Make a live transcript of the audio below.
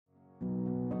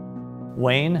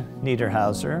Wayne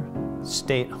Niederhauser,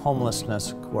 State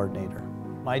Homelessness Coordinator.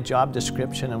 My job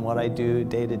description and what I do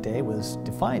day to day was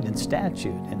defined in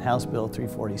statute in House Bill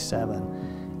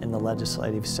 347 in the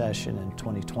legislative session in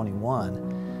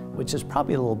 2021, which is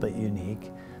probably a little bit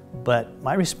unique, but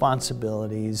my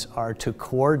responsibilities are to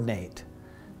coordinate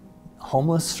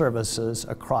homeless services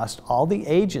across all the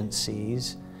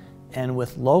agencies and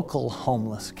with local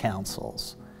homeless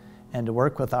councils, and to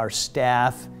work with our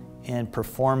staff in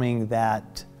performing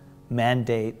that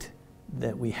mandate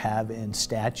that we have in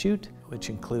statute, which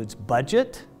includes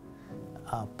budget,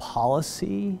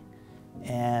 policy,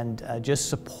 and just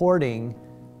supporting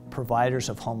providers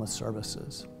of homeless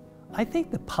services. I think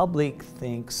the public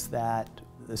thinks that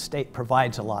the state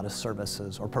provides a lot of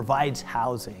services or provides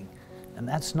housing, and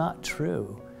that's not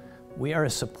true. We are a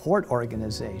support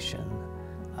organization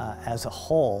as a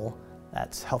whole.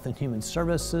 That's Health and Human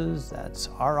Services, that's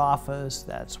our office,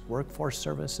 that's Workforce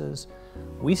Services.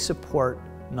 We support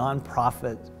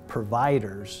nonprofit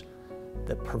providers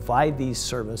that provide these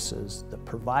services, that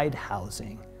provide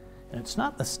housing. And it's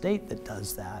not the state that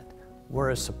does that. We're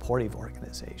a supportive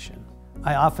organization.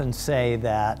 I often say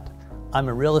that I'm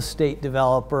a real estate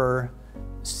developer,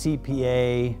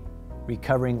 CPA,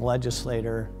 recovering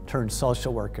legislator turned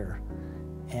social worker.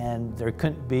 And there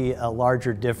couldn't be a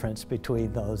larger difference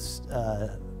between those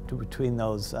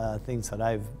things that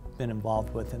I've been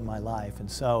involved with in my life. And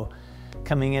so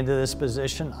coming into this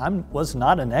position, I was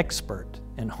not an expert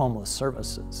in homeless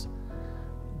services.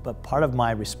 But part of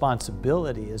my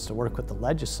responsibility is to work with the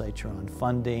legislature on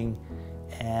funding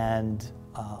and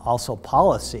also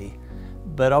policy.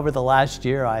 But over the last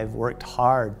year, I've worked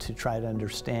hard to try to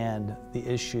understand the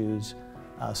issues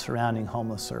surrounding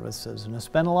homeless services, and I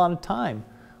spent a lot of time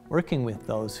working with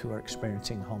those who are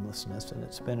experiencing homelessness, and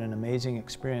it's been an amazing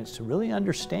experience to really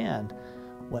understand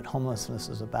what homelessness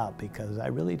is about, because I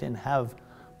really didn't have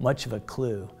much of a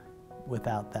clue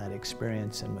without that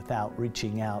experience and without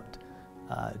reaching out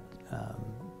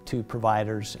to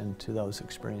providers and to those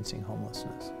experiencing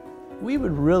homelessness. We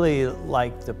would really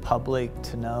like the public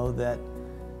to know that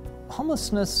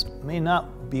homelessness may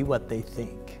not be what they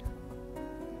think,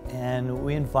 and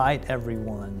we invite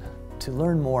everyone to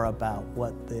learn more about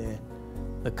what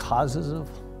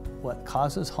what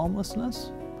causes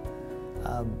homelessness.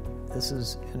 This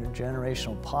is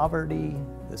intergenerational poverty.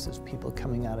 This is people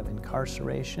coming out of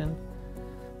incarceration.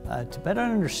 To better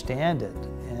understand it,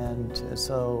 and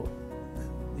so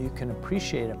you can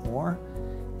appreciate it more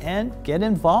and get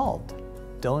involved.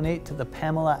 Donate to the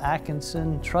Pamela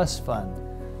Atkinson Trust Fund.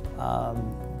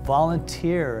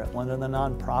 Volunteer at one of the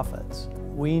nonprofits.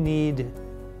 We need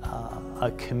a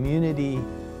community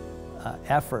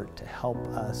effort to help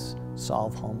us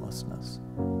solve homelessness.